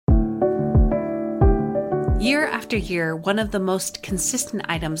Year after year, one of the most consistent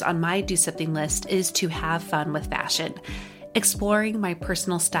items on my do something list is to have fun with fashion. Exploring my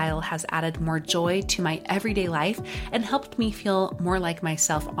personal style has added more joy to my everyday life and helped me feel more like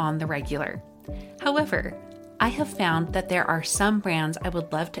myself on the regular. However, I have found that there are some brands I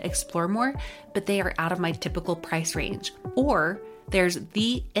would love to explore more, but they are out of my typical price range. Or there's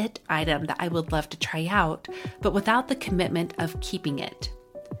the it item that I would love to try out, but without the commitment of keeping it.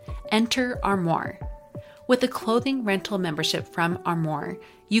 Enter Armoire. With a clothing rental membership from Armoire,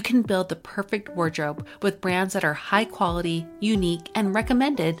 you can build the perfect wardrobe with brands that are high quality, unique, and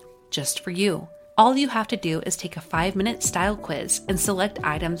recommended just for you. All you have to do is take a 5-minute style quiz and select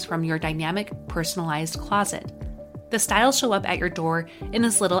items from your dynamic, personalized closet. The styles show up at your door in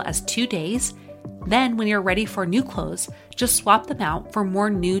as little as 2 days. Then, when you're ready for new clothes, just swap them out for more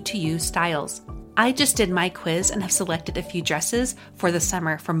new-to-you styles. I just did my quiz and have selected a few dresses for the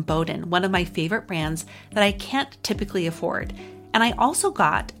summer from Boden, one of my favorite brands that I can't typically afford. And I also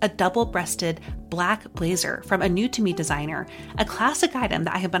got a double-breasted black blazer from a new-to-me designer, a classic item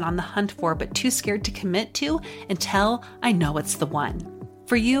that I have been on the hunt for but too scared to commit to until I know it's the one.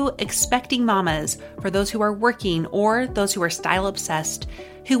 For you expecting mamas, for those who are working or those who are style-obsessed,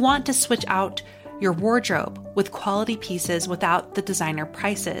 who want to switch out your wardrobe with quality pieces without the designer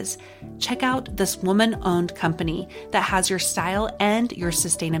prices, check out this woman-owned company that has your style and your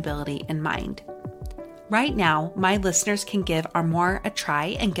sustainability in mind. Right now, my listeners can give Armoire a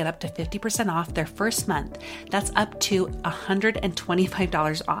try and get up to 50% off their first month. That's up to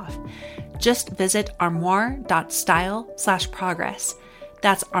 $125 off. Just visit armoire.style/progress.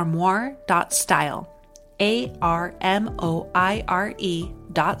 That's armoire.style.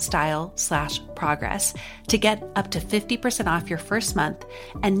 ARMOIRE.style/progress to get up to 50% off your first month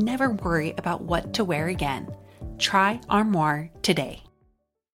and never worry about what to wear again. Try Armoire today.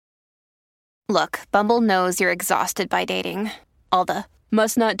 Look, Bumble knows you're exhausted by dating. All the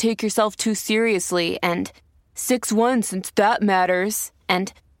must not take yourself too seriously and 6'1" since that matters.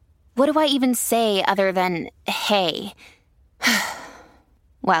 And what do I even say other than hey?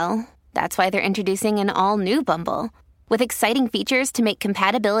 Well, that's why they're introducing an all-new Bumble with exciting features to make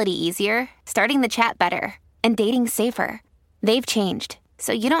compatibility easier, starting the chat better, and dating safer. They've changed,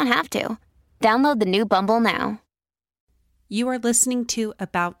 so you don't have to. Download the new Bumble now. You are listening to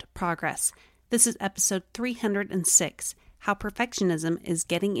About Progress. This is episode 306, How Perfectionism is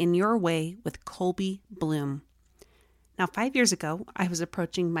Getting in Your Way with Colby Bloom. Now, 5 years ago, I was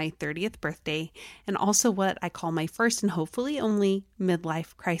approaching my 30th birthday and also what I call my first and hopefully only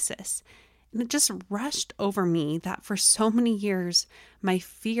midlife crisis. And it just rushed over me that for so many years, my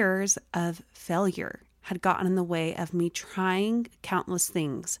fears of failure had gotten in the way of me trying countless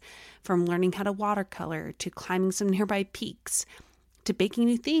things, from learning how to watercolor to climbing some nearby peaks, to baking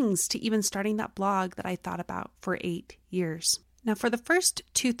new things, to even starting that blog that I thought about for 8 years. Now, for the first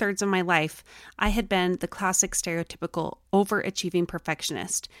 2/3 of my life, I had been the classic stereotypical overachieving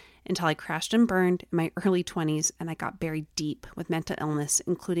perfectionist until I crashed and burned in my early 20s and I got buried deep with mental illness,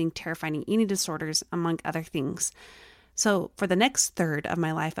 including terrifying eating disorders, among other things. So for the next third of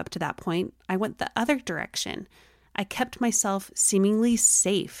my life up to that point, I went the other direction. I kept myself seemingly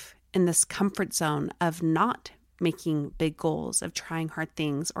safe in this comfort zone of not making big goals, of trying hard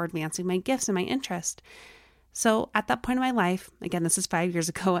things, or advancing my gifts and my interest. So at that point in my life, again, this is 5 years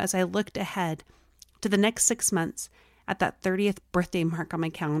ago, as I looked ahead to the next 6 months at that 30th birthday mark on my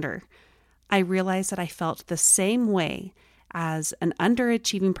calendar, I realized that I felt the same way as an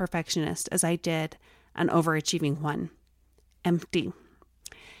underachieving perfectionist as I did an overachieving one. Empty.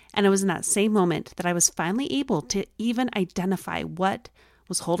 And it was in that same moment that I was finally able to even identify what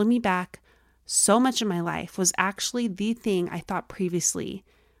was holding me back. So much of my life was actually the thing I thought previously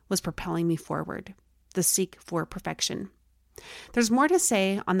was propelling me forward. The seek for perfection. There's more to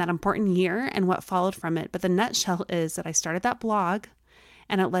say on that important year and what followed from it, but the nutshell is that I started that blog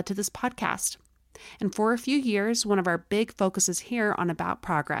and it led to this podcast. And for a few years, one of our big focuses here on About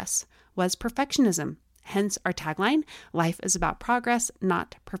Progress was perfectionism. Hence our tagline, life is about progress,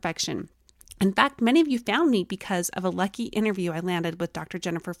 not perfection. In fact, many of you found me because of a lucky interview I landed with Dr.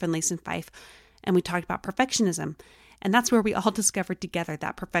 Jennifer Finlayson-Fife, and we talked about perfectionism. And that's where we all discovered together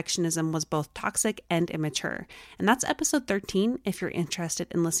that perfectionism was both toxic and immature. And that's episode 13 if you're interested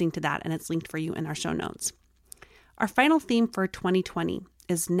in listening to that, and it's linked for you in our show notes. Our final theme for 2020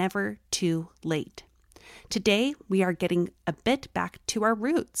 is never too late. Today, we are getting a bit back to our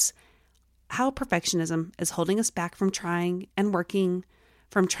roots. How perfectionism is holding us back from trying and working,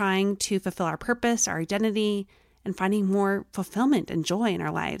 from trying to fulfill our purpose, our identity, and finding more fulfillment and joy in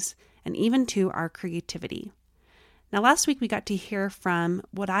our lives, and even to our creativity. Now, last week we got to hear from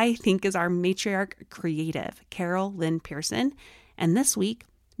what I think is our matriarch creative, Carol Lynn Pearson. And this week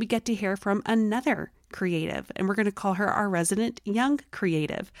we get to hear from another creative, and we're going to call her our resident young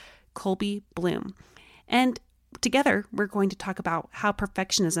creative, Colby Bloom. And together we're going to talk about how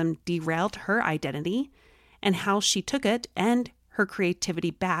perfectionism derailed her identity and how she took it and her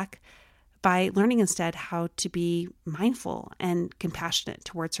creativity back by learning instead how to be mindful and compassionate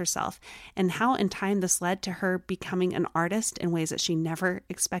towards herself, and how in time this led to her becoming an artist in ways that she never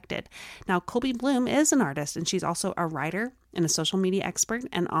expected. Now, Colby Bloom is an artist, and she's also a writer and a social media expert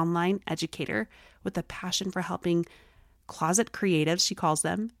and online educator with a passion for helping closet creatives, she calls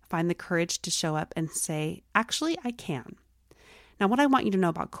them, find the courage to show up and say, actually, I can. Now, what I want you to know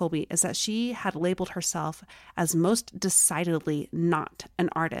about Colby is that she had labeled herself as most decidedly not an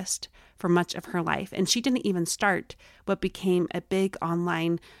artist for much of her life. And she didn't even start what became a big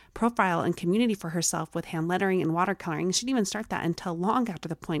online profile and community for herself with hand lettering and watercoloring. She didn't even start that until long after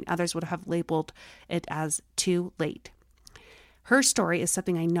the point others would have labeled it as too late. Her story is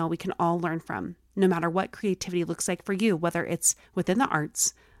something I know we can all learn from, no matter what creativity looks like for you, whether it's within the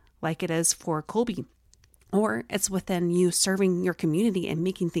arts, like it is for Colby, or it's within you serving your community and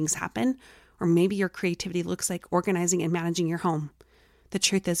making things happen, or maybe your creativity looks like organizing and managing your home. The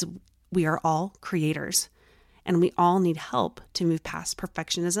truth is, we are all creators, and we all need help to move past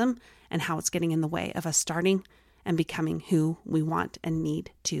perfectionism and how it's getting in the way of us starting and becoming who we want and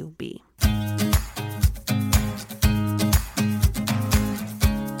need to be.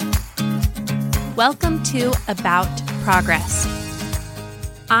 Welcome to About Progress.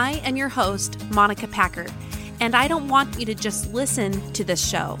 I am your host, Monica Packard, and I don't want you to just listen to this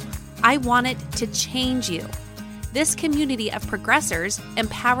show. I want it to change you. This community of progressors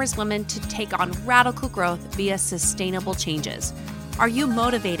empowers women to take on radical growth via sustainable changes. Are you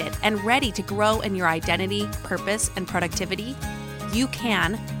motivated and ready to grow in your identity, purpose, and productivity? You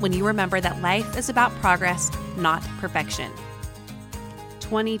can when you remember that life is about progress, not perfection.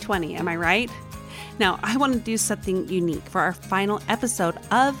 2020, am I right? Now, I want to do something unique for our final episode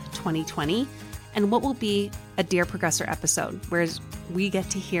of 2020 and what will be a Dear Progressor episode, whereas we get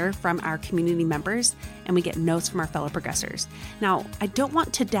to hear from our community members and we get notes from our fellow progressors. Now, I don't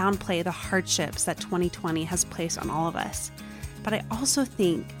want to downplay the hardships that 2020 has placed on all of us, but I also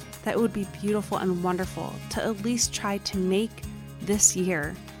think that it would be beautiful and wonderful to at least try to make this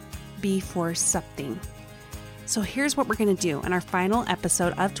year be for something. So here's what we're going to do in our final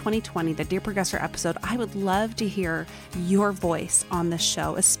episode of 2020, the Dear Progressor episode. I would love to hear your voice on this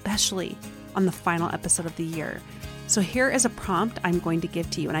show, especially on the final episode of the year. So here is a prompt I'm going to give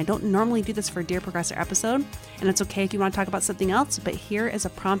to you. And I don't normally do this for a Dear Progressor episode, and it's okay if you want to talk about something else, but here is a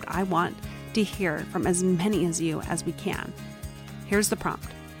prompt I want to hear from as many of you as we can. Here's the prompt.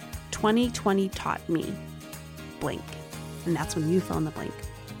 2020 taught me blank. And that's when you fill in the blank.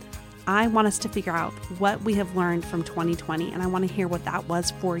 I want us to figure out what we have learned from 2020, and I want to hear what that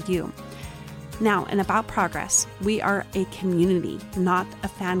was for you. Now, in About Progress, we are a community, not a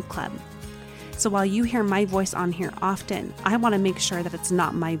fan club. So while you hear my voice on here often, I want to make sure that it's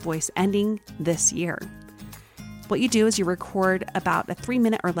not my voice ending this year. What you do is you record about a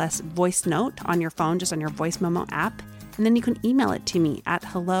 3-minute or less voice note on your phone, just on your Voice Memo app, and then you can email it to me at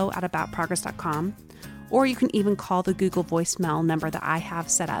hello@aboutprogress.com. Or you can even call the Google voicemail number that I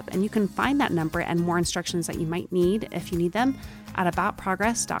have set up. And you can find that number and more instructions that you might need if you need them at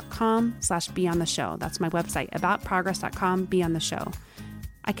aboutprogress.com/beontheshow. That's my website, aboutprogress.com/beontheshow.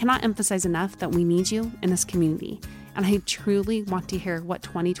 I cannot emphasize enough that we need you in this community. And I truly want to hear what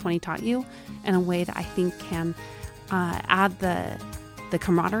 2020 taught you in a way that I think can add the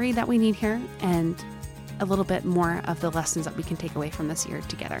camaraderie that we need here and a little bit more of the lessons that we can take away from this year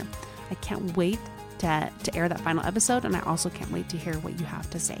together. I can't wait to air that final episode, and I also can't wait to hear what you have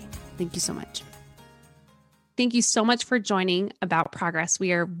to say. Thank you so much. Thank you so much for joining About Progress.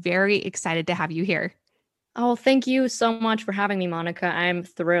 We are very excited to have you here. Oh, thank you so much for having me, Monica. I'm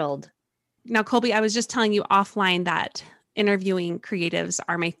thrilled. Now, Colby, I was just telling you offline that interviewing creatives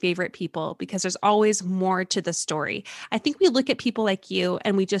are my favorite people because there's always more to the story. I think we look at people like you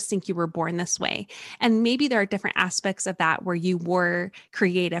and we just think you were born this way. And maybe there are different aspects of that where you were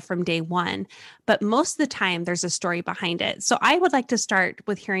creative from day one, but most of the time there's a story behind it. So I would like to start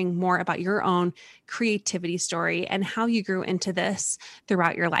with hearing more about your own creativity story and how you grew into this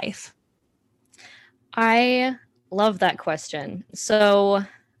throughout your life. I love that question. So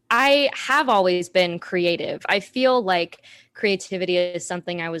I have always been creative. I feel like creativity is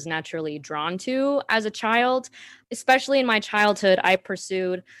something I was naturally drawn to as a child. Especially in my childhood, I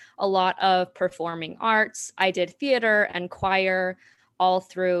pursued a lot of performing arts. I did theater and choir, all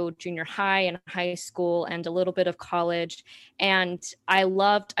through junior high and high school and a little bit of college. And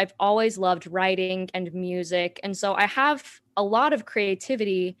I've always loved writing and music. And so I have a lot of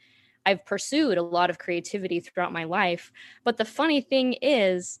creativity. I've pursued a lot of creativity throughout my life. But the funny thing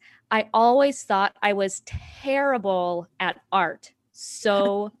is, I always thought I was terrible at art.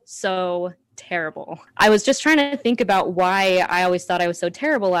 So terrible. I was just trying to think about why I always thought I was so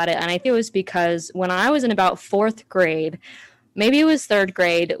terrible at it. And I think it was because when I was in about 4th grade, maybe it was 3rd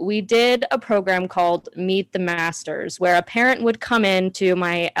grade, we did a program called Meet the Masters, where a parent would come into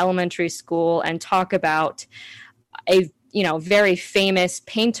my elementary school and talk about a very famous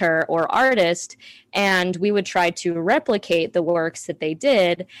painter or artist, and we would try to replicate the works that they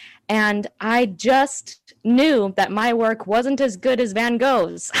did. And I just knew that my work wasn't as good as Van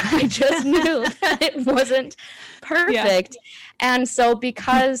Gogh's. I just knew that it wasn't perfect. Yeah. And so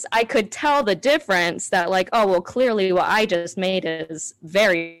because I could tell the difference that clearly what I just made is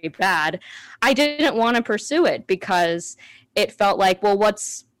very bad, I didn't want to pursue it because it felt like, well,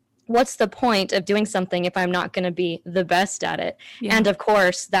 what's the point of doing something if I'm not going to be the best at it? Yeah. And of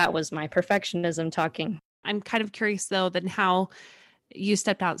course, that was my perfectionism talking. I'm kind of curious, though, then how you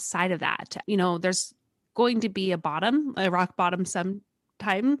stepped outside of that. There's going to be a rock bottom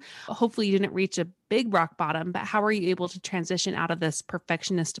sometime. Hopefully you didn't reach a big rock bottom, but how are you able to transition out of this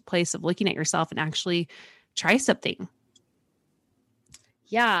perfectionist place of looking at yourself and actually try something?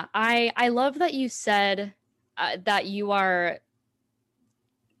 Yeah, I love that you said that you are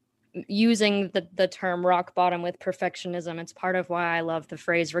using the term rock bottom with perfectionism. It's part of why I love the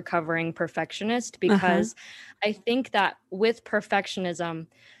phrase recovering perfectionist, because I think that with perfectionism,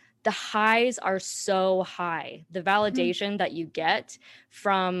 the highs are so high. The validation that you get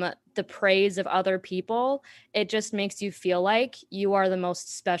from the praise of other people, it just makes you feel like you are the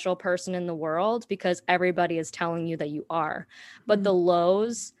most special person in the world because everybody is telling you that you are. But the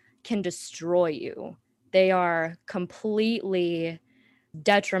lows can destroy you. They are completely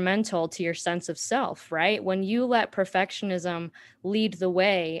detrimental to your sense of self, right? When you let perfectionism lead the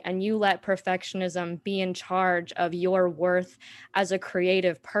way and you let perfectionism be in charge of your worth as a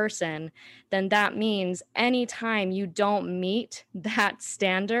creative person, then that means anytime you don't meet that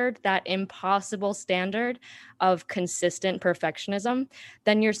standard, that impossible standard of consistent perfectionism,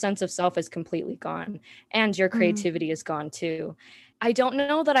 then your sense of self is completely gone and your creativity is gone too. I don't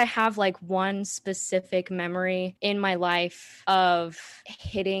know that I have one specific memory in my life of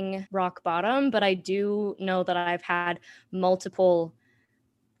hitting rock bottom, but I do know that I've had multiple,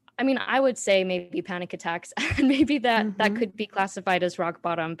 I would say maybe panic attacks, and maybe that could be classified as rock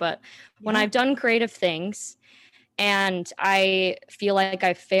bottom. But when I've done creative things and I feel like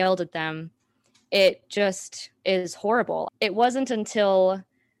I failed at them, it just is horrible. It wasn't until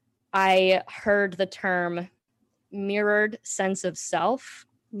I heard the term mirrored sense of self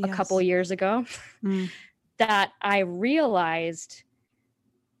a couple years ago that I realized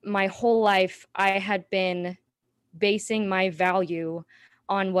my whole life I had been basing my value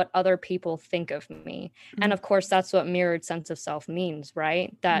on what other people think of me. And of course, that's what mirrored sense of self means,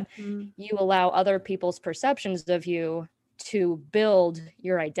 right? That you allow other people's perceptions of you to build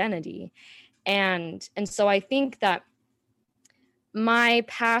your identity. And so I think that my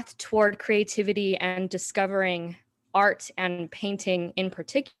path toward creativity and discovering art and painting in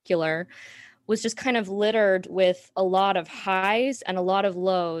particular was just kind of littered with a lot of highs and a lot of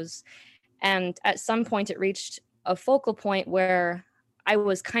lows. And at some point it reached a focal point where I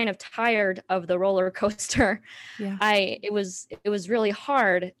was kind of tired of the roller coaster. Yeah. It was really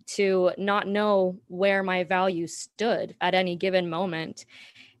hard to not know where my value stood at any given moment.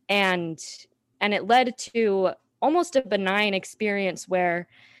 And it led to almost a benign experience where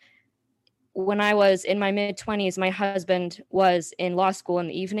when I was in my mid-20s, my husband was in law school in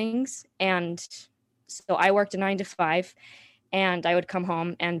the evenings. And so I worked a 9 to 5 and I would come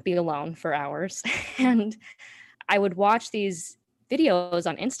home and be alone for hours. And I would watch these videos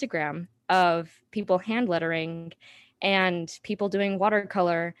on Instagram of people hand lettering and people doing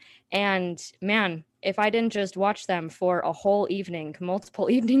watercolor. And man, if I didn't just watch them for a whole evening, multiple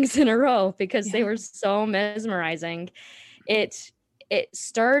evenings in a row, because they were so mesmerizing, it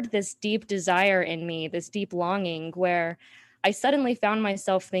stirred this deep desire in me, this deep longing, where I suddenly found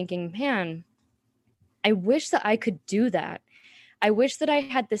myself thinking, man, I wish that I could do that. I wish that I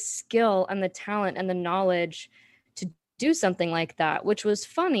had the skill and the talent and the knowledge to do something like that, which was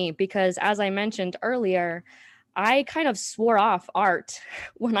funny because, as I mentioned earlier, I kind of swore off art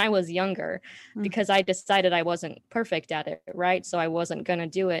when I was younger because I decided I wasn't perfect at it, right? So I wasn't going to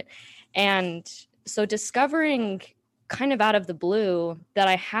do it. And so discovering kind of out of the blue that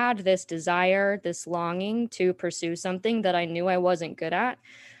I had this desire, this longing to pursue something that I knew I wasn't good at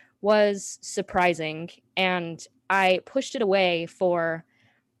was surprising. And I pushed it away for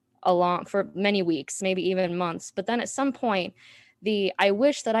many weeks, maybe even months. But then at some point, I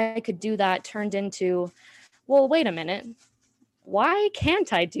wish that I could do that turned into, well, wait a minute. Why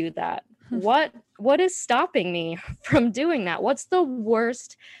can't I do that? What is stopping me from doing that? What's the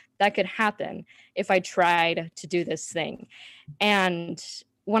worst that could happen if I tried to do this thing? And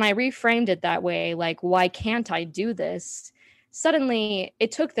when I reframed it that way, like, why can't I do this? Suddenly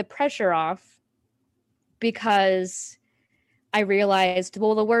it took the pressure off, because I realized,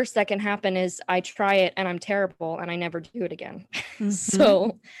 well, the worst that can happen is I try it and I'm terrible and I never do it again.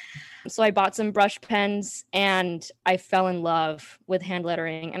 So I bought some brush pens and I fell in love with hand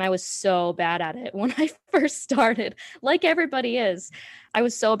lettering, and I was so bad at it when I first started, like everybody is. I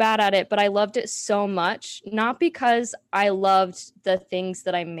was so bad at it, but I loved it so much, not because I loved the things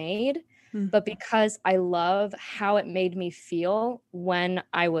that I made, but because I love how it made me feel when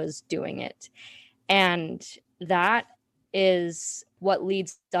I was doing it. And that is what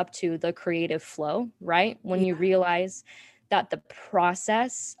leads up to the creative flow, right? When you realize that the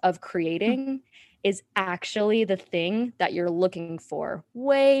process of creating is actually the thing that you're looking for,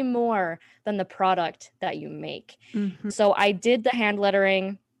 way more than the product that you make. So I did the hand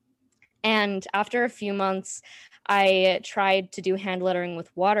lettering, and after a few months, I tried to do hand lettering with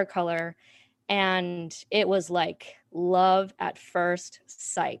watercolor, and it was like love at first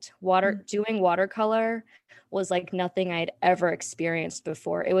sight. Doing watercolor was like nothing I'd ever experienced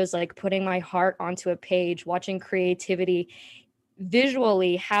before. It was like putting my heart onto a page, watching creativity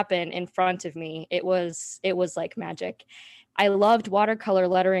visually happen in front of me. It was like magic. I loved watercolor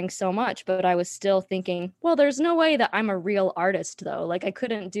lettering so much, but I was still thinking, well, there's no way that I'm a real artist though. Like, I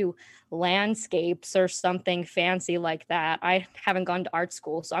couldn't do landscapes or something fancy like that. I haven't gone to art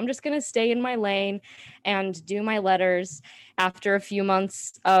school, so I'm just going to stay in my lane and do my letters. After a few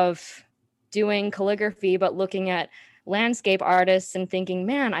months of doing calligraphy, but looking at landscape artists and thinking,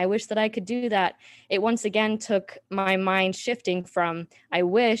 man, I wish that I could do that, it once again took my mind shifting from I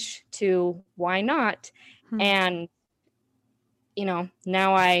wish to why not? And, you know,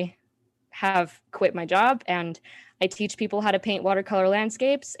 now I have quit my job and I teach people how to paint watercolor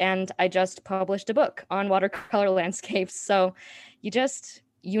landscapes, and I just published a book on watercolor landscapes. So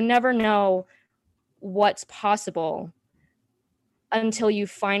you never know what's possible until you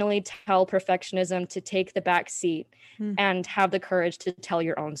finally tell perfectionism to take the back seat and have the courage to tell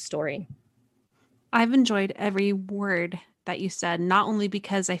your own story. I've enjoyed every word that you said, not only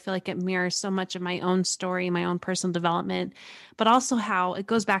because I feel like it mirrors so much of my own story, my own personal development, but also how it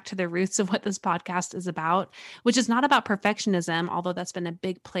goes back to the roots of what this podcast is about, which is not about perfectionism, although that's been a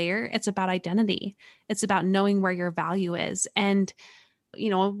big player. It's about identity. It's about knowing where your value is. And, you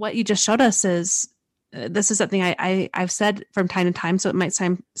know, what you just showed us is, this is something I've said from time to time, so it might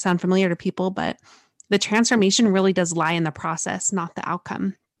sound familiar to people, but the transformation really does lie in the process, not the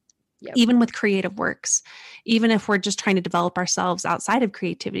outcome. Yep. Even with creative works, even if we're just trying to develop ourselves outside of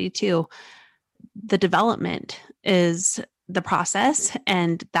creativity too, the development is the process,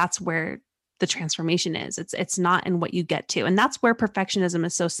 and that's where the transformation is. It's not in what you get to. And that's where perfectionism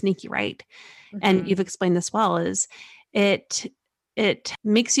is so sneaky, right? And you've explained this well, is it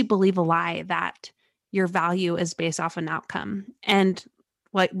makes you believe a lie that your value is based off an outcome. And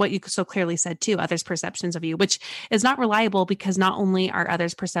what you so clearly said too, others' perceptions of you, which is not reliable, because not only are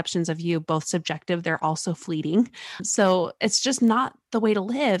others' perceptions of you both subjective, they're also fleeting. So it's just not the way to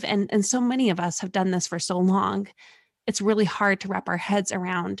live. And so many of us have done this for so long. It's really hard to wrap our heads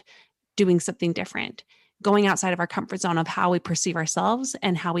around doing something different, going outside of our comfort zone of how we perceive ourselves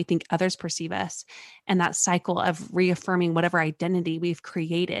and how we think others perceive us. And that cycle of reaffirming whatever identity we've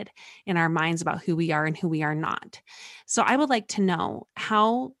created in our minds about who we are and who we are not. So I would like to know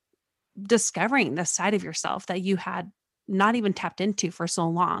how discovering this side of yourself that you had not even tapped into for so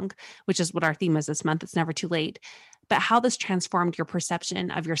long, which is what our theme is this month, it's never too late, but how this transformed your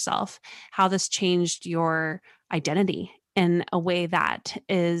perception of yourself, how this changed your identity in a way that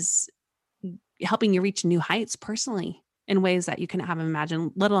is helping you reach new heights personally in ways that you couldn't have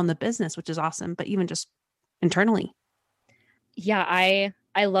imagined, let alone the business, which is awesome, but even just internally. Yeah,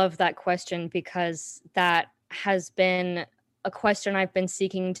 I love that question, because that has been a question I've been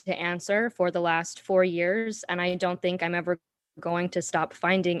seeking to answer for the last 4 years. And I don't think I'm ever going to stop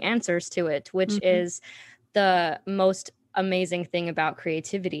finding answers to it, which is the most amazing thing about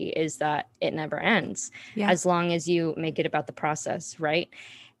creativity, is that it never ends as long as you make it about the process, right?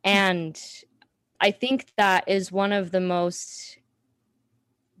 And I think that is one of the most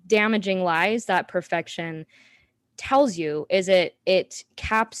damaging lies that perfection tells you is it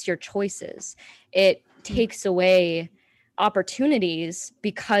caps your choices. It takes away opportunities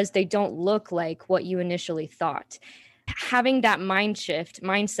because they don't look like what you initially thought. Having that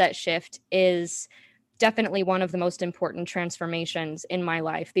mindset shift is definitely one of the most important transformations in my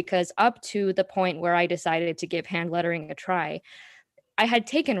life, because up to the point where I decided to give hand lettering a try, I had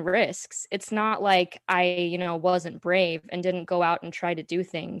taken risks. It's not like I, wasn't brave and didn't go out and try to do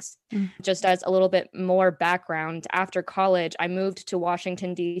things. Just as a little bit more background, after college, I moved to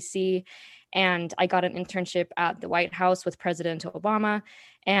Washington, D.C., and I got an internship at the White House with President Obama.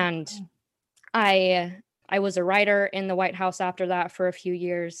 And I was a writer in the White House after that for a few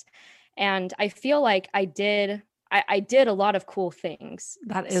years. And I feel like I did a lot of cool things.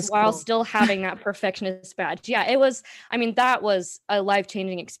 That is while cool. Still having that perfectionist badge. Yeah, it was, that was a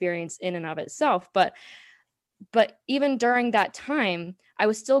life-changing experience in and of itself. But even during that time, I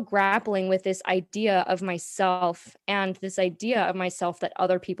was still grappling with this idea of myself and this idea of myself that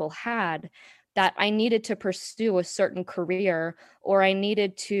other people had, that I needed to pursue a certain career or I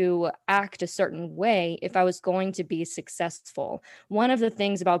needed to act a certain way if I was going to be successful. One of the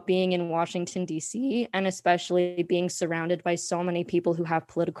things about being in Washington, D.C., and especially being surrounded by so many people who have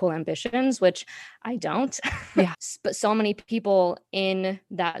political ambitions, which I don't, Yeah. but so many people in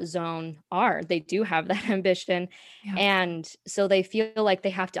that zone they do have that ambition. Yeah. And so they feel like they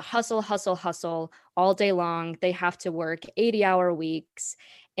have to hustle all day long. They have to work 80-hour weeks.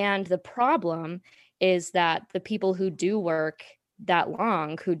 And the problem is that the people who do work that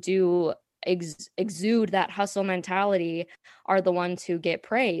long, who do exude that hustle mentality, are the ones who get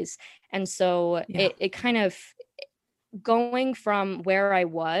praise. And so it kind of, going from where I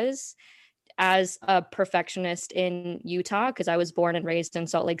was as a perfectionist in Utah, because I was born and raised in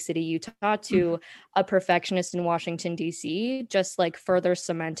Salt Lake City, Utah, to a perfectionist in Washington, D.C., just like further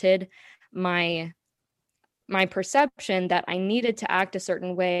cemented my perception that I needed to act a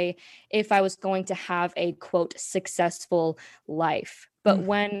certain way if I was going to have a, quote, successful life. But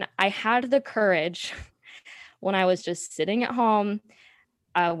when I had the courage, when I was just sitting at home,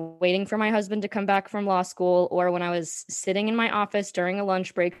 waiting for my husband to come back from law school, or when I was sitting in my office during a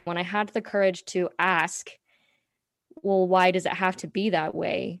lunch break, when I had the courage to ask, well, why does it have to be that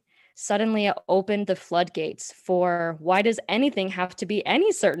way? Suddenly it opened the floodgates for, why does anything have to be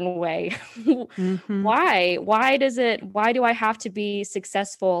any certain way? Why do I have to be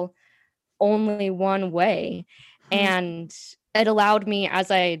successful only one way? And it allowed me,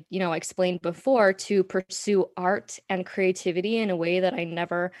 as I, explained before, to pursue art and creativity in a way that I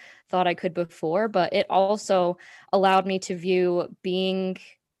never thought I could before. But it also allowed me to view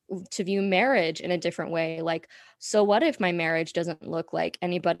marriage in a different way. Like, so what if my marriage doesn't look like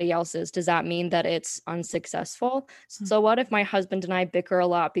anybody else's? Does that mean that it's unsuccessful? So what if my husband and I bicker a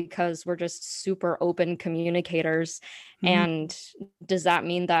lot because we're just super open communicators? And does that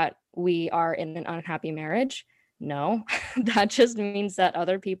mean that we are in an unhappy marriage? No, that just means that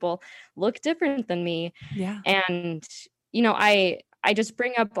other people look different than me. Yeah. And, I just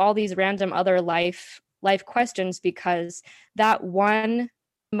bring up all these random other life questions because that one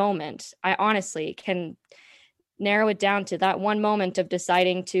moment, I honestly can narrow it down to that one moment of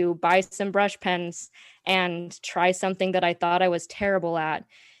deciding to buy some brush pens and try something that I thought I was terrible at,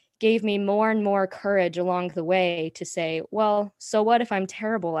 gave me more and more courage along the way to say, well, so what if I'm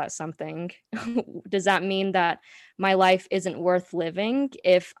terrible at something? Does that mean that my life isn't worth living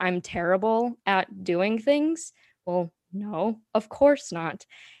if I'm terrible at doing things? Well, no, of course not.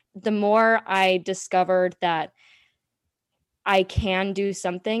 The more I discovered that I can do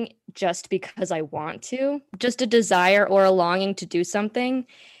something just because I want to, just a desire or a longing to do something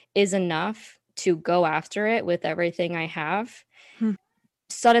is enough to go after it with everything I have,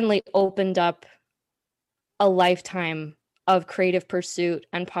 suddenly opened up a lifetime of creative pursuit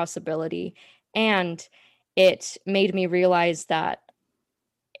and possibility. And it made me realize that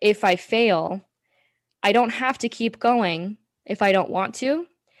if I fail, I don't have to keep going if I don't want to.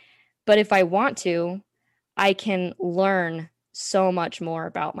 But if I want to, I can learn so much more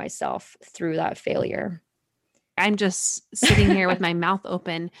about myself through that failure. I'm just sitting here with my mouth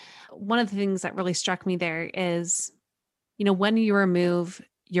open. One of the things that really struck me there is, when you remove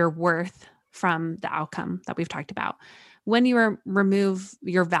your worth from the outcome that we've talked about, when you remove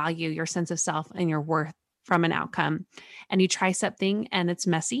your value, your sense of self and your worth from an outcome, and you try something and it's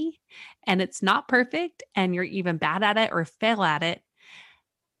messy and it's not perfect and you're even bad at it or fail at it,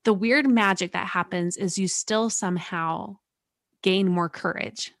 the weird magic that happens is you still somehow gain more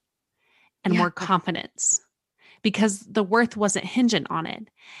courage and more confidence because the worth wasn't hinging on it.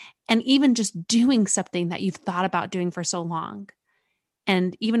 And even just doing something that you've thought about doing for so long,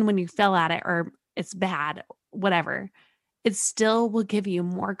 and even when you fail at it or it's bad, whatever, it still will give you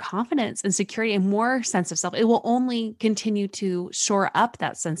more confidence and security and more sense of self. It will only continue to shore up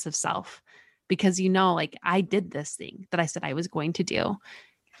that sense of self because you know, like, I did this thing that I said I was going to do.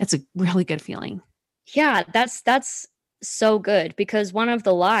 It's a really good feeling. Yeah, that's so good because one of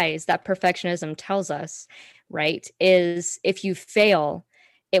the lies that perfectionism tells us, right, is if you fail,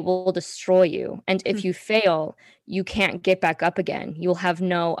 it will destroy you. And if you fail, you can't get back up again. You'll have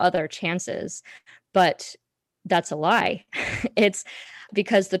no other chances. But that's a lie. It's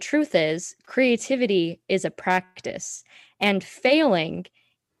because the truth is, creativity is a practice, and failing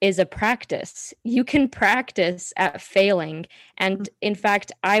is a practice. You can practice at failing. And in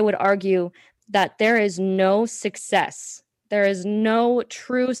fact, I would argue that there is no success, there is no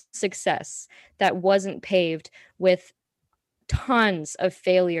true success that wasn't paved with tons of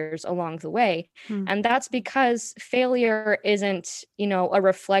failures along the way. And that's because failure isn't, a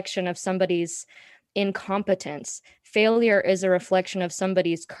reflection of somebody's incompetence. Failure is a reflection of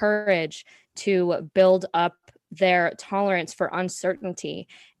somebody's courage to build up their tolerance for uncertainty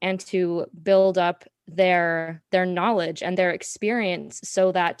and to build up their knowledge and their experience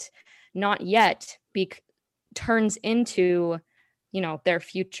so that not yet turns into, their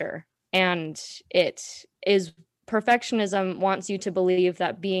future. And it is perfectionism wants you to believe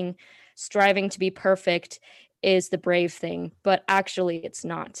that striving to be perfect is the brave thing, but actually it's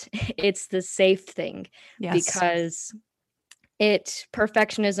not. It's the safe thing. Yes. Because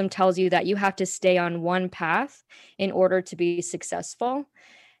perfectionism tells you that you have to stay on one path in order to be successful.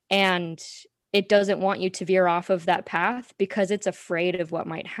 And it doesn't want you to veer off of that path because it's afraid of what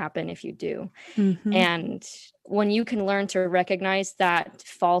might happen if you do. And when you can learn to recognize that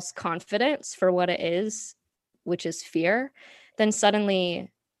false confidence for what it is, which is fear, then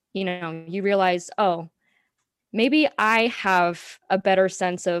suddenly, you realize, oh, maybe I have a better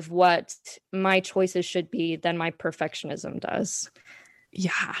sense of what my choices should be than my perfectionism does.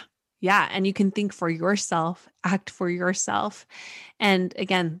 Yeah. Yeah. And you can think for yourself, act for yourself. And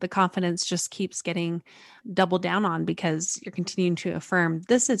again, the confidence just keeps getting doubled down on because you're continuing to affirm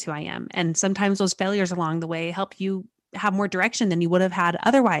this is who I am. And sometimes those failures along the way help you have more direction than you would have had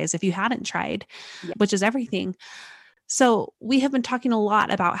otherwise if you hadn't tried, which is everything. So we have been talking a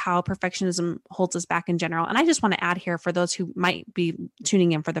lot about how perfectionism holds us back in general. And I just want to add here for those who might be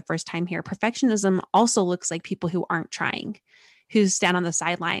tuning in for the first time here, perfectionism also looks like people who aren't trying, who stand on the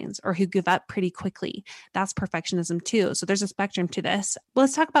sidelines or who give up pretty quickly. That's perfectionism too. So there's a spectrum to this. But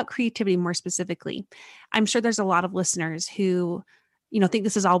let's talk about creativity more specifically. I'm sure there's a lot of listeners who think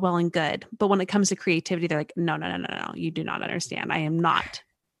this is all well and good, but when it comes to creativity, they're like, no, you do not understand. I am not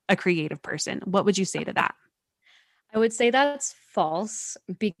a creative person. What would you say to that? I would say that's false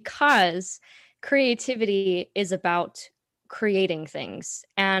because creativity is about creating things.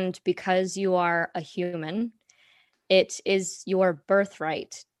 And because you are a human, it is your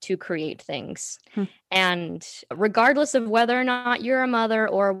birthright to create things. And regardless of whether or not you're a mother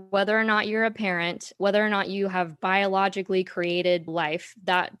or whether or not you're a parent, whether or not you have biologically created life,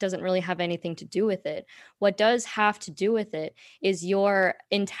 that doesn't really have anything to do with it. What does have to do with it is your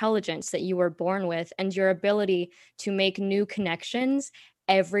intelligence that you were born with and your ability to make new connections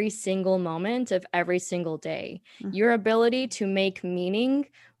every single moment of every single day. Your ability to make meaning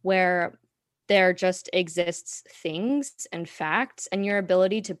where there just exists things and facts, and your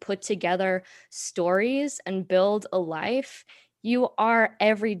ability to put together stories and build a life. You are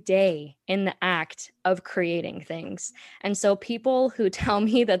every day in the act of creating things. And so people who tell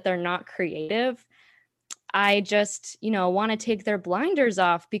me that they're not creative, I just, want to take their blinders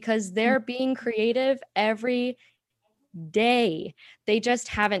off because they're being creative every day. They just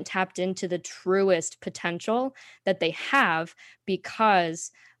haven't tapped into the truest potential that they have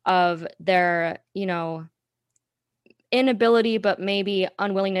because of their, inability, but maybe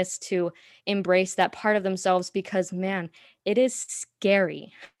unwillingness to embrace that part of themselves because, man, it is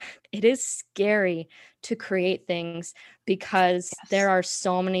scary. It is scary to create things because there are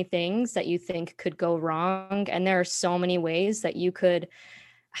so many things that you think could go wrong. And there are so many ways that you could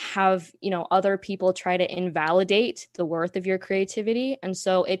have, other people try to invalidate the worth of your creativity. And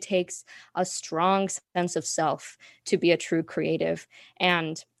so it takes a strong sense of self to be a true creative.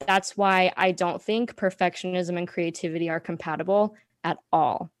 And that's why I don't think perfectionism and creativity are compatible at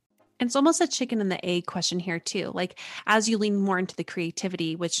all. And it's almost a chicken and the egg question here too. Like as you lean more into the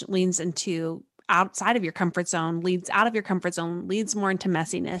creativity, which leans into outside of your comfort zone, leads out of your comfort zone, leads more into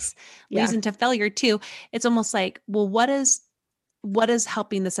messiness, leads into failure too. It's almost like, well, what is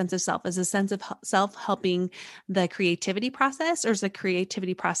helping the sense of self? Is the sense of self helping the creativity process, or is the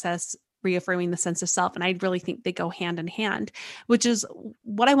creativity process reaffirming the sense of self? And I really think they go hand in hand, which is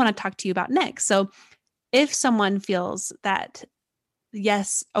what I want to talk to you about next. So if someone feels that,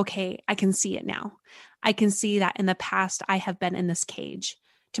 yes, okay, I can see it now. I can see that in the past, I have been in this cage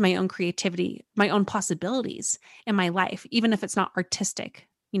to my own creativity, my own possibilities in my life, even if it's not artistic,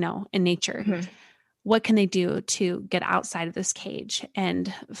 in nature. Mhm. What can they do to get outside of this cage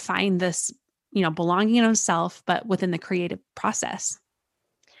and find this, belonging in themselves, but within the creative process?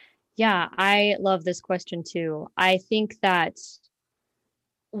 Yeah, I love this question too. I think that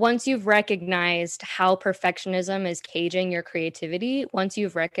once you've recognized how perfectionism is caging your creativity, once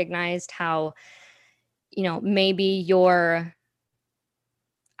you've recognized how, maybe your,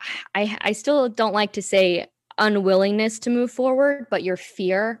 I still don't like to say unwillingness to move forward, but your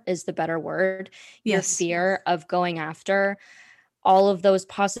fear is the better word. Your Yes. fear of going after all of those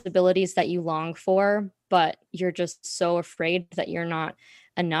possibilities that you long for, but you're just so afraid that you're not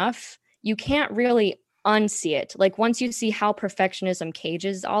enough. You can't really unsee it. Like once you see how perfectionism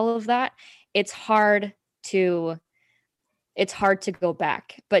cages all of that, it's hard to go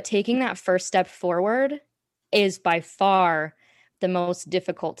back. But taking that first step forward is by far the most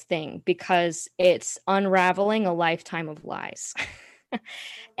difficult thing because it's unraveling a lifetime of lies.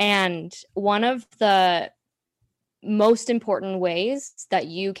 And one of the most important ways that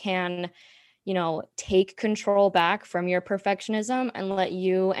you can, take control back from your perfectionism and let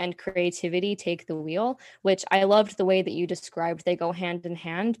you and creativity take the wheel, which I loved the way that you described they go hand in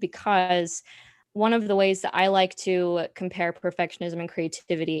hand, because one of the ways that I like to compare perfectionism and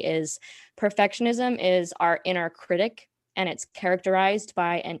creativity is perfectionism is our inner critic, and it's characterized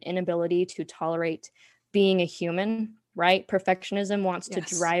by an inability to tolerate being a human, right? Perfectionism wants to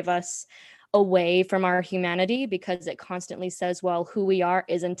drive us away from our humanity because it constantly says, well, who we are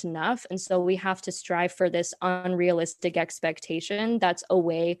isn't enough. And so we have to strive for this unrealistic expectation that's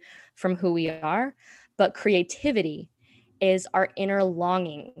away from who we are. But creativity is our inner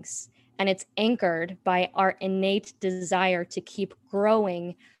longings, and it's anchored by our innate desire to keep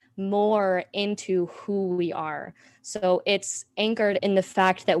growing more into who we are. So it's anchored in the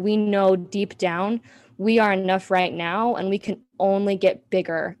fact that we know deep down we are enough right now, and we can only get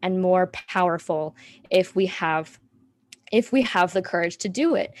bigger and more powerful if we have the courage to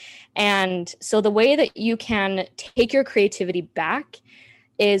do it. And so the way that you can take your creativity back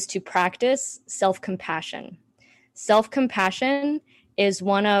is to practice self-compassion. Self-compassion is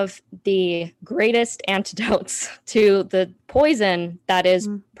one of the greatest antidotes to the poison that is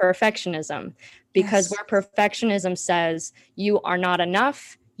perfectionism, because where perfectionism says you are not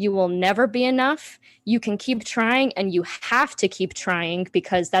enough, you will never be enough, you can keep trying, and you have to keep trying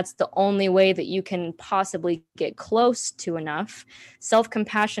because that's the only way that you can possibly get close to enough.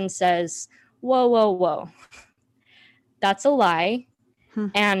 Self-compassion says, whoa, whoa, whoa, that's a lie.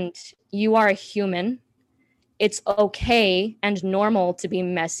 And you are a human. It's okay and normal to be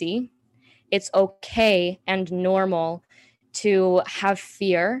messy. It's okay and normal to have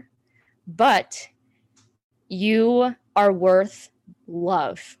fear, but you are worth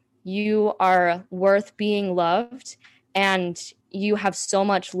love. You are worth being loved, and you have so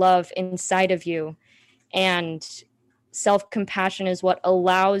much love inside of you. And self-compassion is what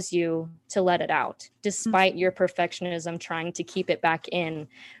allows you to let it out, despite your perfectionism trying to keep it back in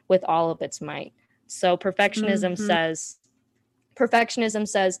with all of its might. So perfectionism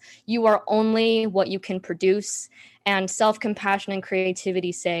says you are only what you can produce, and self-compassion and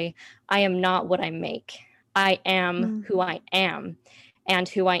creativity say, I am not what I make. I am who I am, and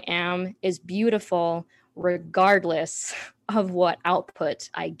who I am is beautiful regardless of what output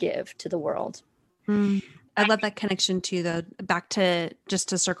I give to the world. I love that connection too, though, back to just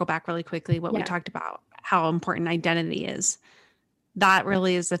to circle back really quickly, what we talked about, how important identity is. That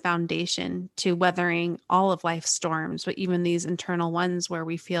really is the foundation to weathering all of life's storms, but even these internal ones where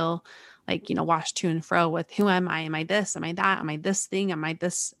we feel like, washed to and fro with who am I? Am I this? Am I that? Am I this thing? Am I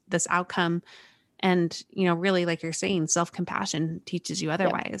this outcome? And, really, like you're saying, self-compassion teaches you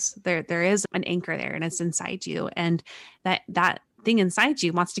otherwise. There is an anchor there, and it's inside you. And that thing inside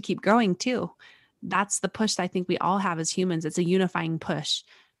you wants to keep growing too. That's the push that I think we all have as humans. It's a unifying push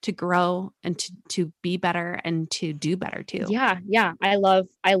to grow and to be better and to do better too. Yeah. I love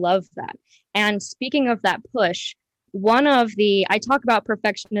that. And speaking of that push, I talk about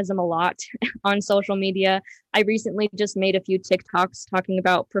perfectionism a lot on social media. I recently just made a few TikToks talking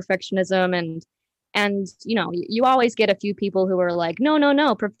about perfectionism, and you always get a few people who are like, no,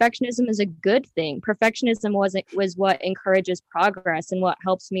 perfectionism is a good thing. Perfectionism was what encourages progress and what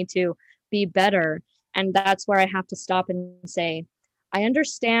helps me to be better. And that's where I have to stop and say, I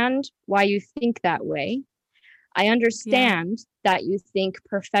understand why you think that way. I understand that you think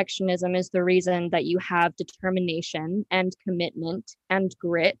perfectionism is the reason that you have determination and commitment and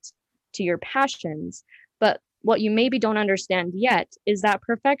grit to your passions. But what you maybe don't understand yet is that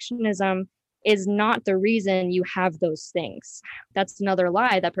perfectionism is not the reason you have those things. That's another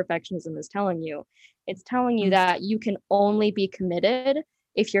lie that perfectionism is telling you. It's telling you that you can only be committed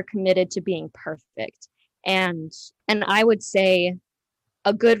if you're committed to being perfect. And I would say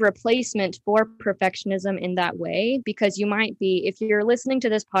a good replacement for perfectionism in that way, because you might be, if you're listening to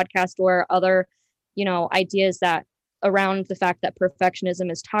this podcast or other, ideas that around the fact that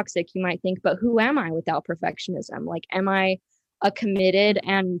perfectionism is toxic, you might think, but who am I without perfectionism? Like, am I a committed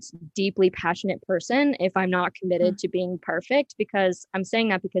and deeply passionate person if I'm not committed to being perfect? Because I'm saying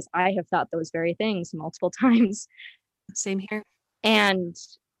that because I have thought those very things multiple times. Same here. And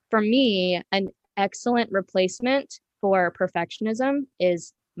for me, an excellent replacement for perfectionism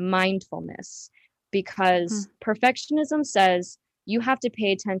is mindfulness, because perfectionism says you have to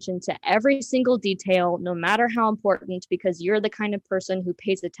pay attention to every single detail, no matter how important, because you're the kind of person who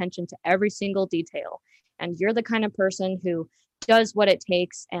pays attention to every single detail. And you're the kind of person who does what it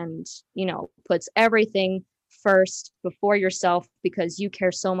takes and, puts everything first before yourself because you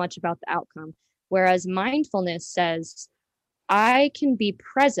care so much about the outcome. Whereas mindfulness says, I can be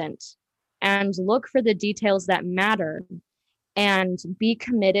present and look for the details that matter and be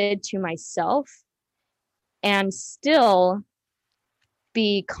committed to myself and still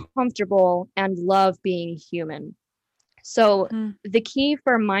be comfortable and love being human. So the key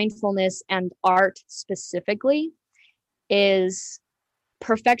for mindfulness and art specifically is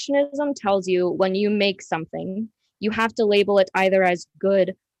perfectionism tells you when you make something, you have to label it either as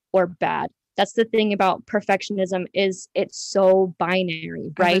good or bad. That's the thing about perfectionism, is it's so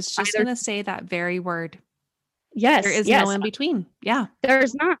binary, right? I was just going to say that very word. Yes. There is no in between. Yeah.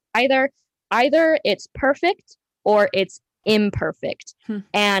 There's not. Either it's perfect or it's imperfect.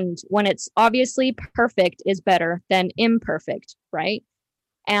 And when it's obviously perfect is better than imperfect, right?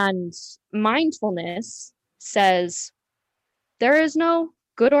 And mindfulness says there is no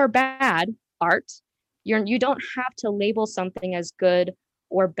good or bad art. You don't have to label something as good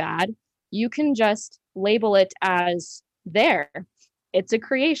or bad. You can just label it as there. It's a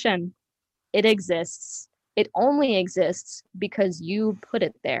creation. It exists. It only exists because you put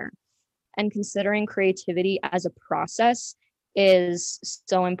it there. And considering creativity as a process is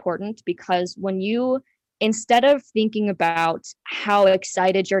so important, because when you, instead of thinking about how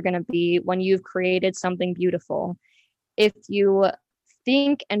excited you're going to be when you've created something beautiful, if you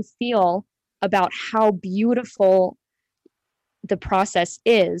think and feel about how beautiful the process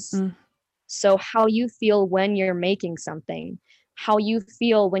is, so how you feel when you're making something, how you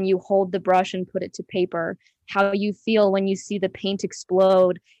feel when you hold the brush and put it to paper, how you feel when you see the paint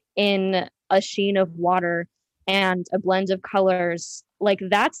explode in a sheen of water and a blend of colors, like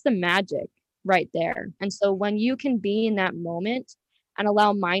that's the magic right there. And so when you can be in that moment and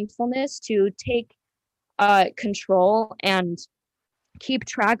allow mindfulness to take control and keep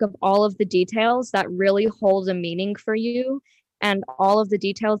track of all of the details that really hold a meaning for you and all of the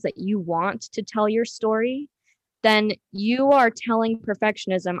details that you want to tell your story, then you are telling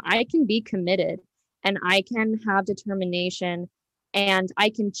perfectionism, I can be committed and I can have determination and I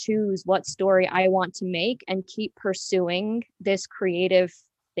can choose what story I want to make and keep pursuing this creative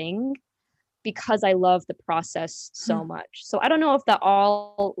thing because I love the process so much. So I don't know if that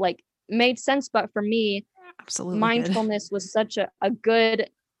all made sense, but for me, absolutely mindfulness was such a good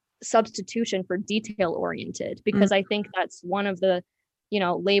substitution for detail oriented, because I think that's one of the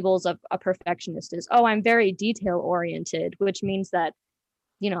labels of a perfectionist is, oh, I'm very detail oriented, which means that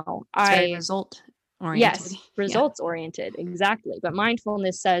very result oriented. Yes, results oriented, exactly. But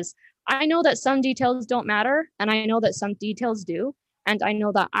mindfulness says, I know that some details don't matter and I know that some details do, and I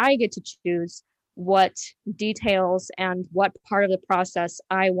know that I get to choose what details and what part of the process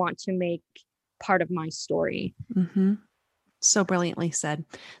I want to make part of my story. So brilliantly said.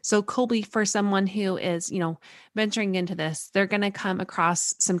 So Colby, for someone who is, venturing into this, they're going to come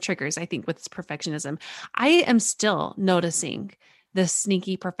across some triggers, I think, with this perfectionism. I am still noticing this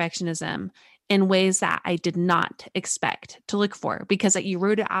sneaky perfectionism in ways that I did not expect to look for, because you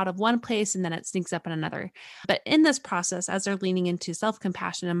root it out of one place and then it sneaks up in another. But in this process, as they're leaning into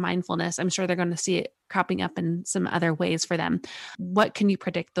self-compassion and mindfulness, I'm sure they're going to see it cropping up in some other ways for them. What can you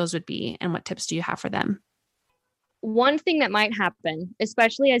predict those would be, and what tips do you have for them? One thing that might happen,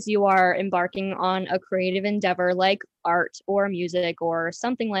 especially as you are embarking on a creative endeavor like art or music or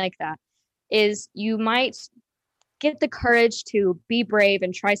something like that, is you might get the courage to be brave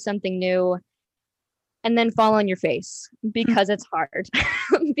and try something new and then fall on your face because it's hard.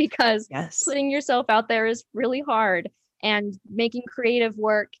 Because putting yourself out there is really hard, and making creative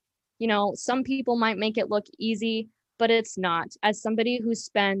work, some people might make it look easy, but it's not. As somebody who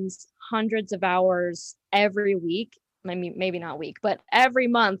spends hundreds of hours every week. I mean, maybe not week, but every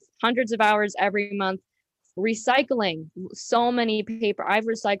month, hundreds of hours every month, recycling so many paper. I've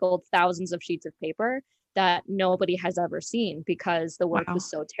recycled thousands of sheets of paper that nobody has ever seen because the work was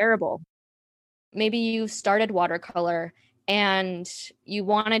so terrible. Maybe you started watercolor and you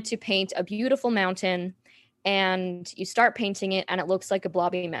wanted to paint a beautiful mountain, and you start painting it and it looks like a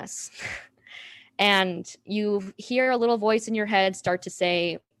blobby mess. And you hear a little voice in your head start to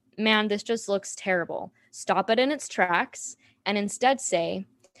say, man, this just looks terrible. Stop it in its tracks and instead say,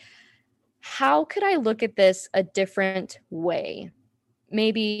 how could I look at this a different way?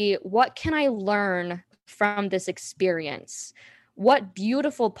 Maybe what can I learn from this experience? What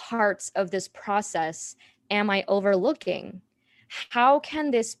beautiful parts of this process am I overlooking? How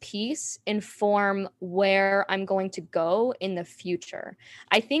can this piece inform where I'm going to go in the future?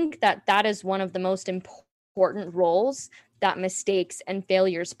 I think that that is one of the most important roles that mistakes and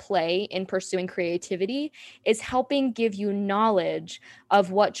failures play in pursuing creativity, is helping give you knowledge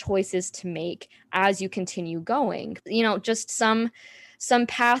of what choices to make as you continue going. You know, just some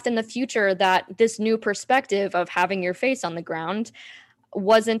path in the future that this new perspective of having your face on the ground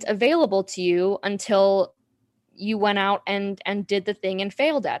wasn't available to you until you went out and did the thing and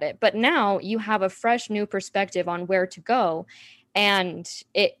failed at it. But now you have a fresh new perspective on where to go, and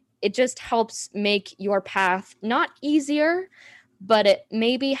it just helps make your path not easier, but it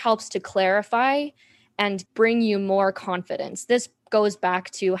maybe helps to clarify and bring you more confidence. This goes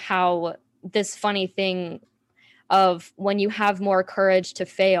back to how this funny thing of when you have more courage to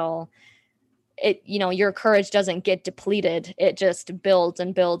fail, it, you know, your courage doesn't get depleted. It just builds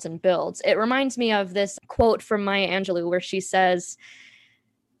and builds and builds. It reminds me of this quote from Maya Angelou where she says,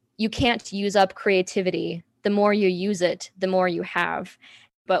 you can't use up creativity. The more you use it, the more you have.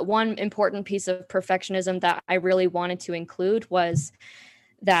 But one important piece of perfectionism that I really wanted to include was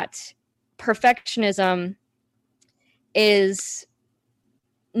that perfectionism is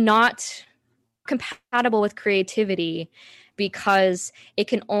not compatible with creativity because it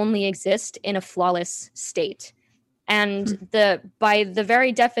can only exist in a flawless state. And by the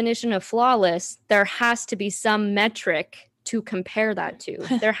very definition of flawless, there has to be some metric to compare that to.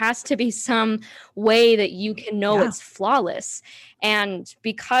 There has to be some way that you can know it's flawless. And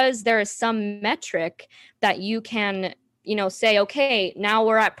because there is some metric that you can, you know, say, okay, now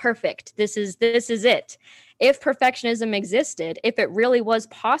we're at perfect. This is it. If perfectionism existed, if it really was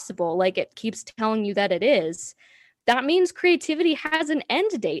possible, like it keeps telling you that it is, that means creativity has an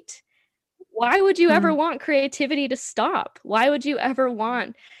end date. Why would you ever want creativity to stop? Why would you ever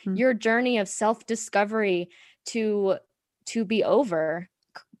want your journey of self-discovery to be over?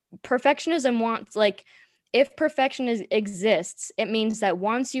 Perfectionism wants, like, if exists, it means that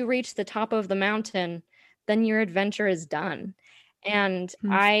once you reach the top of the mountain, then your adventure is done. And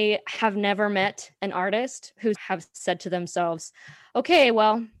I have never met an artist who have said to themselves, okay,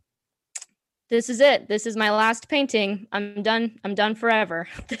 well, this is it. This is my last painting. I'm done forever.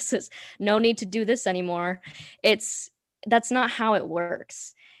 This is no need to do this anymore. That's not how it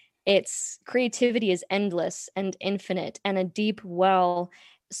works. It's creativity is endless and infinite and a deep well.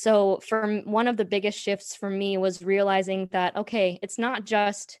 So one of the biggest shifts for me was realizing that, okay, it's not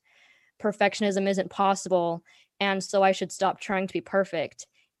just perfectionism isn't possible, and so I should stop trying to be perfect.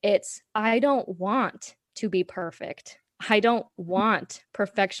 It's, I don't want to be perfect. I don't want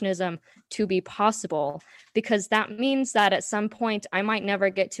perfectionism to be possible, because that means that at some point I might never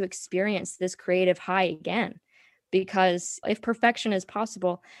get to experience this creative high again. Because if perfection is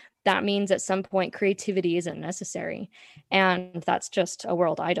possible, that means at some point creativity isn't necessary. And that's just a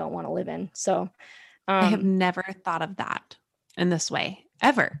world I don't want to live in. So I have never thought of that in this way,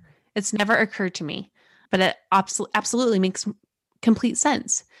 ever. It's never occurred to me, but it absolutely makes complete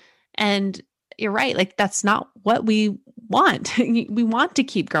sense. And you're right. Like, that's not what we want. We want to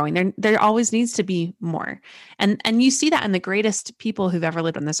keep growing. There always needs to be more. And you see that in the greatest people who've ever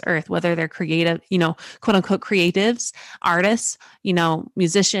lived on this earth, whether they're creative, you know, quote unquote creatives, artists, you know,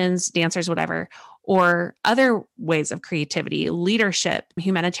 musicians, dancers, whatever, or other ways of creativity, leadership,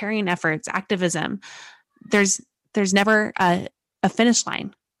 humanitarian efforts, activism. There's never a finish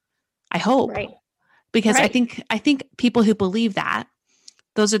line, I hope. Right. Because right. I think people who believe that,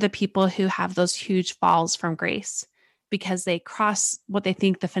 those are the people who have those huge falls from grace, because they cross what they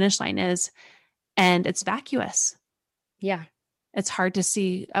think the finish line is, and it's vacuous. Yeah. It's hard to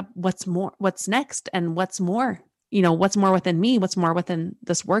see what's next, and what's more, you know, what's more within me, what's more within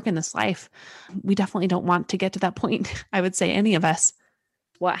this work and this life. We definitely don't want to get to that point. I would say any of us.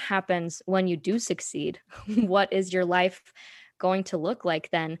 What happens when you do succeed? What is your life going to look like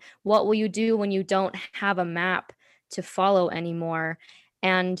then? What will you do when you don't have a map to follow anymore?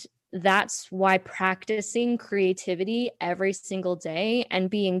 And that's why practicing creativity every single day and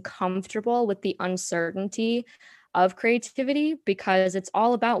being comfortable with the uncertainty of creativity, because it's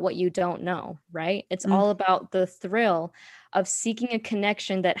all about what you don't know, right? It's all about the thrill of seeking a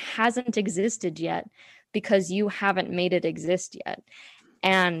connection that hasn't existed yet because you haven't made it exist yet.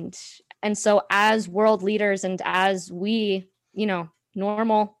 And so as world leaders and as we,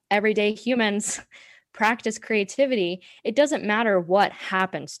 normal everyday humans practice creativity, it doesn't matter what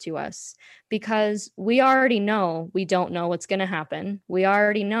happens to us because we already know we don't know what's going to happen. We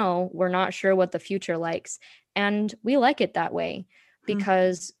already know we're not sure what the future likes. And we like it that way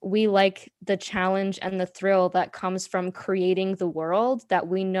because we like the challenge and the thrill that comes from creating the world that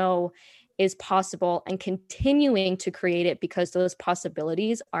we know is possible and continuing to create it because those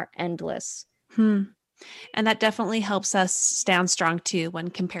possibilities are endless. And that definitely helps us stand strong too when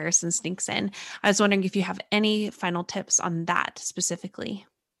comparison sneaks in. I was wondering if you have any final tips on that specifically.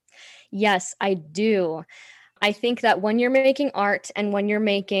 Yes, I do. I think that when you're making art and when you're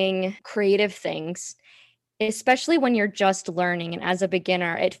making creative things, especially when you're just learning and as a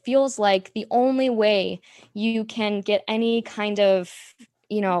beginner, it feels like the only way you can get any kind of,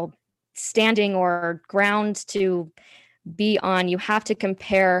 standing or ground to be on, you have to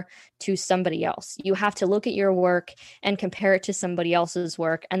compare to somebody else. You have to look at your work and compare it to somebody else's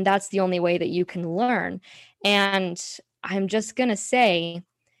work. And that's the only way that you can learn. And I'm just going to say,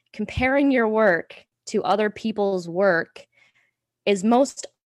 comparing your work to other people's work is most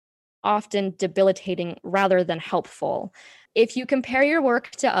often debilitating rather than helpful. If you compare your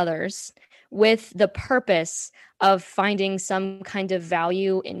work to others with the purpose of finding some kind of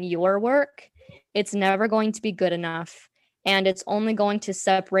value in your work, it's never going to be good enough. And it's only going to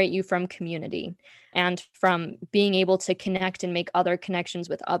separate you from community and from being able to connect and make other connections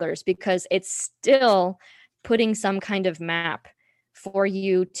with others, because it's still putting some kind of map for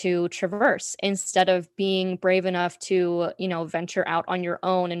you to traverse instead of being brave enough to, venture out on your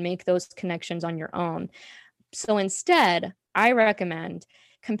own and make those connections on your own. So instead, I recommend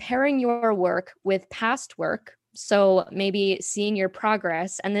comparing your work with past work. So maybe seeing your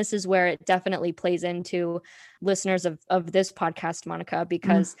progress. And this is where it definitely plays into listeners of this podcast, Monica,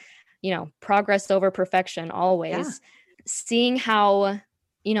 because, progress over perfection always. Yeah. Seeing how,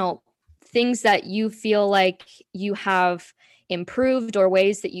 things that you feel like you have improved or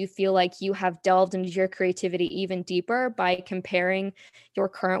ways that you feel like you have delved into your creativity even deeper by comparing your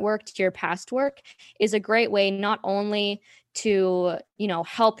current work to your past work is a great way not only to,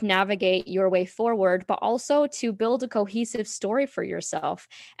 help navigate your way forward, but also to build a cohesive story for yourself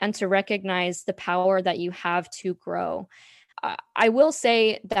and to recognize the power that you have to grow. I will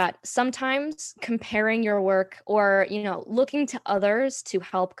say that sometimes comparing your work or, looking to others to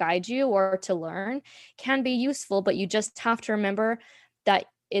help guide you or to learn can be useful, but you just have to remember that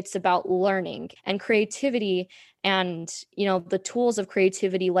it's about learning and creativity and, the tools of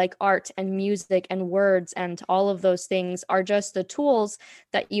creativity like art and music and words and all of those things are just the tools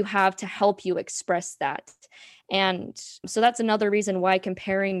that you have to help you express that. And so that's another reason why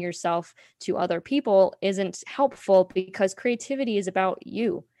comparing yourself to other people isn't helpful, because creativity is about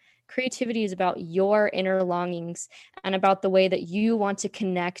you. Creativity is about your inner longings and about the way that you want to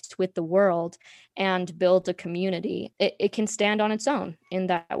connect with the world and build a community. It can stand on its own in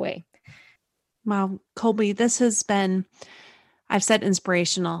that way. Wow, Colby, this has been, I've said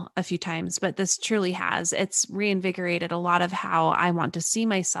inspirational a few times, but this truly has. It's reinvigorated a lot of how I want to see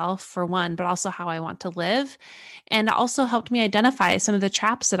myself, for one, but also how I want to live. And also helped me identify some of the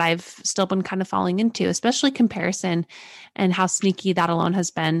traps that I've still been kind of falling into, especially comparison and how sneaky that alone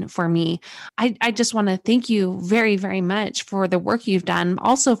has been for me. I just want to thank you very, very much for the work you've done,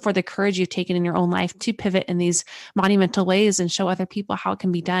 also for the courage you've taken in your own life to pivot in these monumental ways and show other people how it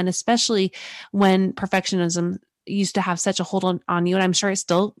can be done, especially when perfectionism used to have such a hold on you. And I'm sure it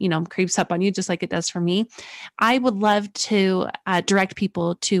still, creeps up on you just like it does for me. I would love to direct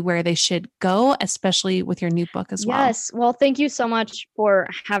people to where they should go, especially with your new book as well. Yes. Well, thank you so much for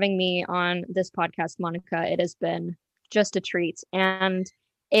having me on this podcast, Monica. It has been just a treat. And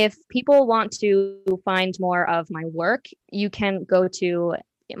if people want to find more of my work, you can go to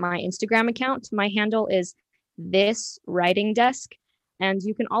my Instagram account. My handle is This Writing Desk. And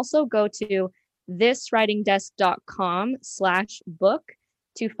you can also go to thiswritingdesk.com/book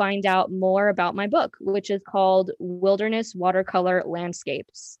to find out more about my book, which is called Wilderness Watercolor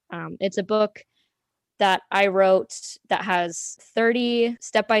Landscapes. It's a book that I wrote that has 30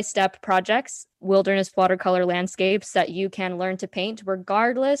 step-by-step projects, wilderness watercolor landscapes that you can learn to paint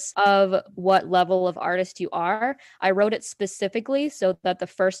regardless of what level of artist you are. I wrote it specifically so that the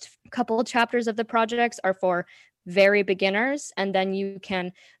first couple of chapters of the projects are for very beginners, and then you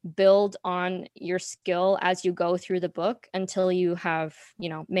can build on your skill as you go through the book until you have,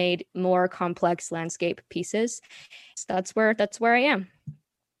 made more complex landscape pieces. So that's where I am.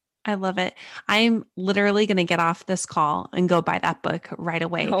 I love it. I'm literally going to get off this call and go buy that book right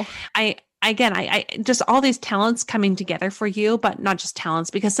away. Oh. I just all these talents coming together for you, but not just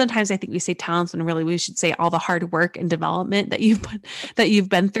talents, because sometimes I think we say talents when really we should say all the hard work and development that you've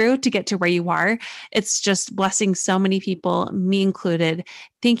been through to get to where you are. It's just blessing so many people, me included.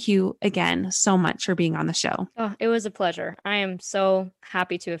 Thank you again so much for being on the show. Oh, it was a pleasure. I am so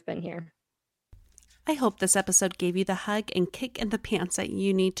happy to have been here. I hope this episode gave you the hug and kick in the pants that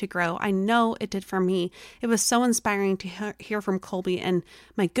you need to grow. I know it did for me. It was so inspiring to hear from Colby, and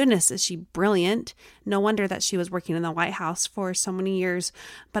my goodness, is she brilliant. No wonder that she was working in the White House for so many years,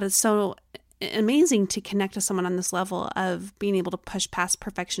 but it's so amazing to connect to someone on this level of being able to push past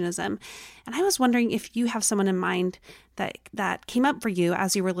perfectionism. And I was wondering if you have someone in mind that came up for you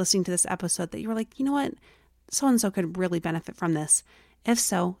as you were listening to this episode that you were like, you know what, so-and-so could really benefit from this. If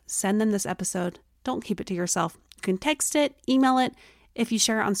so, send them this episode. Don't keep it to yourself. You can text it, email it. If you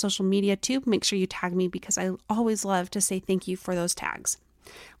share it on social media too, make sure you tag me because I always love to say thank you for those tags.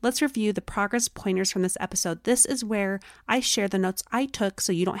 Let's review the progress pointers from this episode. This is where I share the notes I took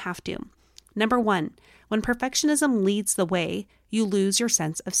so you don't have to. Number 1, when perfectionism leads the way, you lose your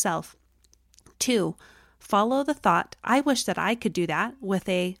sense of self. 2, follow the thought, I wish that I could do that, with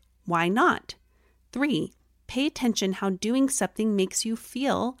a why not? 3, pay attention how doing something makes you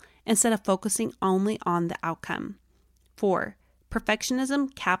feel instead of focusing only on the outcome. 4,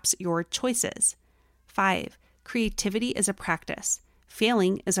 perfectionism caps your choices. 5, creativity is a practice.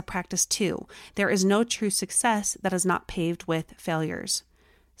 Failing is a practice too. There is no true success that is not paved with failures.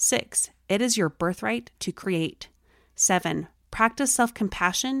 6, it is your birthright to create. 7, practice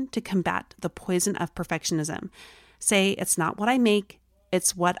self-compassion to combat the poison of perfectionism. Say, it's not what I make,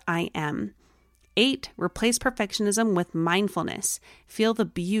 it's what I am. 8, replace perfectionism with mindfulness. Feel the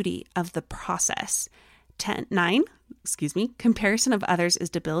beauty of the process. 9, comparison of others is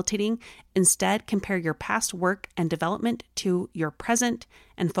debilitating. Instead, compare your past work and development to your present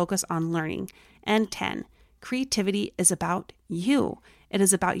and focus on learning. And 10, creativity is about you. It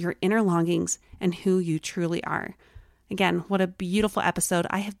is about your inner longings and who you truly are. Again, what a beautiful episode.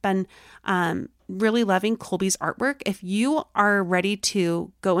 I have been really loving Colby's artwork. If you are ready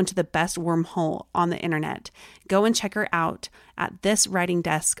to go into the best wormhole on the internet, go and check her out at This Writing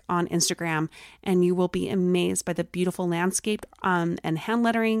Desk on Instagram, and you will be amazed by the beautiful landscape and hand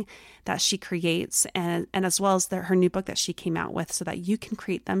lettering that she creates, and as well as her new book that she came out with so that you can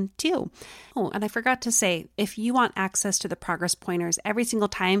create them too. Oh, and I forgot to say, if you want access to the progress pointers every single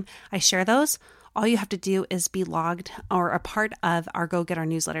time I share those, all you have to do is be logged or a part of our Go Getter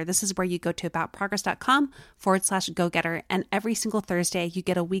newsletter. This is where you go to aboutprogress.com/go-getter. And every single Thursday, you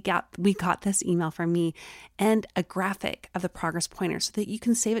get a we got this email from me and a graphic of the progress pointer so that you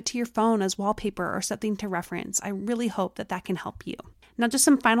can save it to your phone as wallpaper or something to reference. I really hope that can help you. Now, just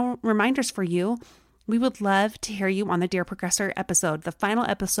some final reminders for you. We would love to hear you on the Dear Progressor episode, the final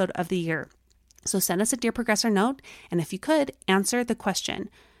episode of the year. So send us a Dear Progressor note. And if you could, answer the question,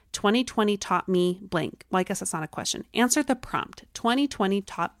 2020 taught me blank. Well, I guess that's not a question. Answer the prompt. 2020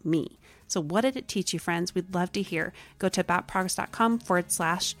 taught me. So what did it teach you, friends? We'd love to hear. Go to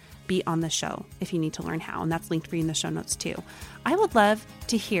aboutprogress.com/be on the show if you need to learn how. And that's linked for you in the show notes too. I would love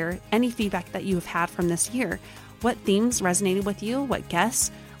to hear any feedback that you have had from this year. What themes resonated with you? What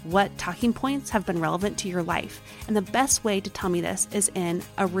guests? What talking points have been relevant to your life? And the best way to tell me this is in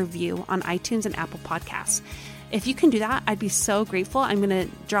a review on iTunes and Apple Podcasts. If you can do that, I'd be so grateful. I'm going to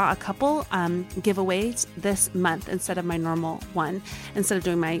draw a couple giveaways this month instead of my normal one. Instead of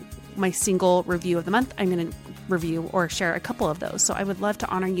doing my single review of the month, I'm going to review or share a couple of those. So I would love to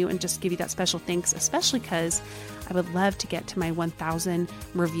honor you and just give you that special thanks, especially because I would love to get to my 1,000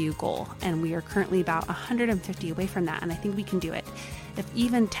 review goal. And we are currently about 150 away from that. And I think we can do it. If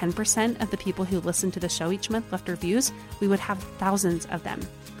even 10% of the people who listen to the show each month left reviews, we would have thousands of them.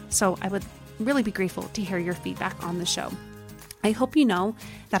 So I would really be grateful to hear your feedback on the show. I hope you know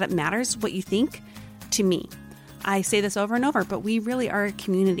that it matters what you think to me. I say this over and over, but we really are a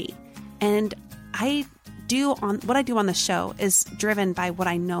community. And what I do on the show is driven by what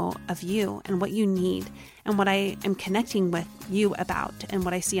I know of you and what you need and what I am connecting with you about and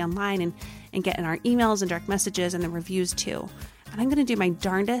what I see online and get in our emails and direct messages and the reviews too. And I'm going to do my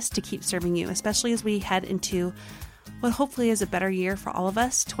darndest to keep serving you, especially as we head into what hopefully is a better year for all of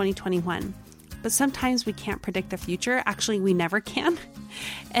us, 2021. But sometimes we can't predict the future. Actually, we never can.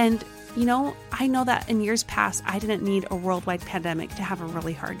 And, I know that in years past, I didn't need a worldwide pandemic to have a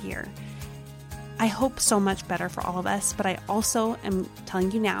really hard year. I hope so much better for all of us, but I also am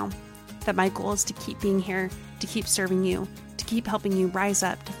telling you now that my goal is to keep being here, to keep serving you, to keep helping you rise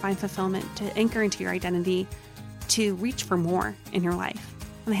up, to find fulfillment, to anchor into your identity, to reach for more in your life.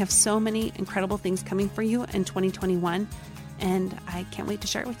 And I have so many incredible things coming for you in 2021, and I can't wait to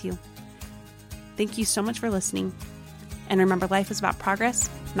share it with you. Thank you so much for listening. And remember, life is about progress,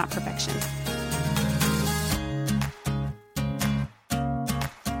 not perfection.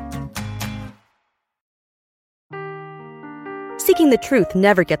 Seeking the truth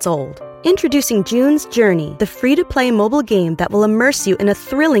never gets old. Introducing June's Journey, the free-to-play mobile game that will immerse you in a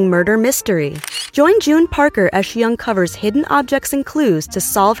thrilling murder mystery. Join June Parker as she uncovers hidden objects and clues to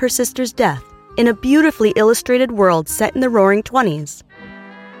solve her sister's death in a beautifully illustrated world set in the Roaring '20s.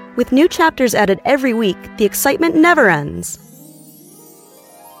 With new chapters added every week, the excitement never ends.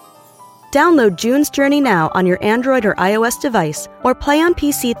 Download June's Journey now on your Android or iOS device, or play on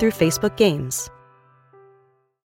PC through Facebook Games.